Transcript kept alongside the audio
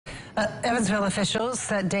Evansville officials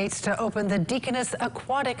set dates to open the Deaconess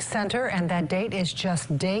Aquatic Center, and that date is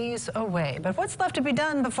just days away. But what's left to be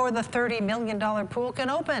done before the $30 million pool can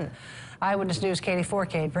open? Eyewitness News' Katie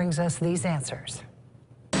Forcade brings us these answers.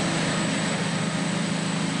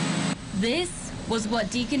 This was what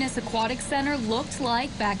Deaconess Aquatic Center looked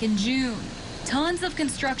like back in June. Tons of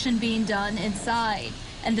construction being done inside,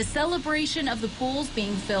 and the celebration of the pools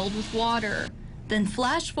being filled with water. Then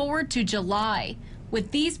flash forward to July,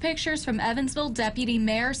 with these pictures from Evansville Deputy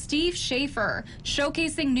Mayor Steve Schaefer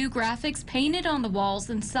showcasing new graphics painted on the walls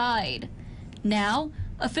inside. Now,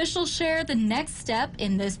 officials share the next step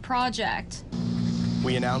in this project.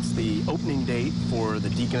 We announced the opening date for the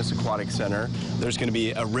Deaconess Aquatic Center. There's going to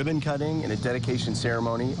be a ribbon cutting and a dedication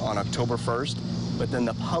ceremony on October 1st, but then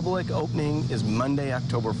the public opening is Monday,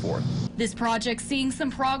 October 4th. This project seeing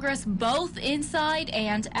some progress both inside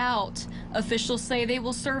and out. Officials say they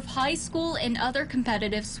will serve high school and other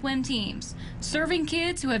competitive swim teams, serving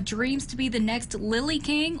kids who have dreams to be the next Lily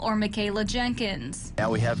King or Michaela Jenkins.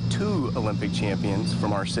 Now we have 2 Olympic champions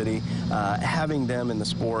from our city. Having them in the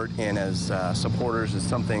sport and as supporters is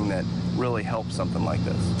something that really helps something like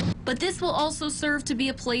this. But this will also serve to be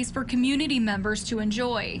a place for community members to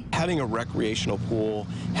enjoy. Having a recreational pool,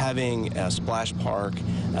 having a splash park,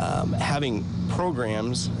 having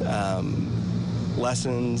programs,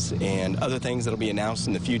 lessons, and other things that will be announced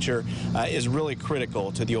in the future is really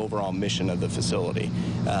critical to the overall mission of the facility.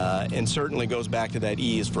 And certainly goes back to that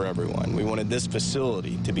E is for everyone. We wanted this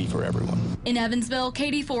facility to be for everyone. In Evansville,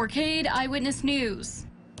 Katie Forcade, Eyewitness News.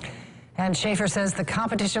 And Schaefer says the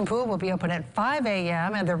competition pool will be open at 5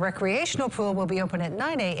 a.m. and the recreational pool will be open at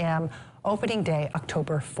 9 a.m. Opening day,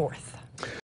 October 4th.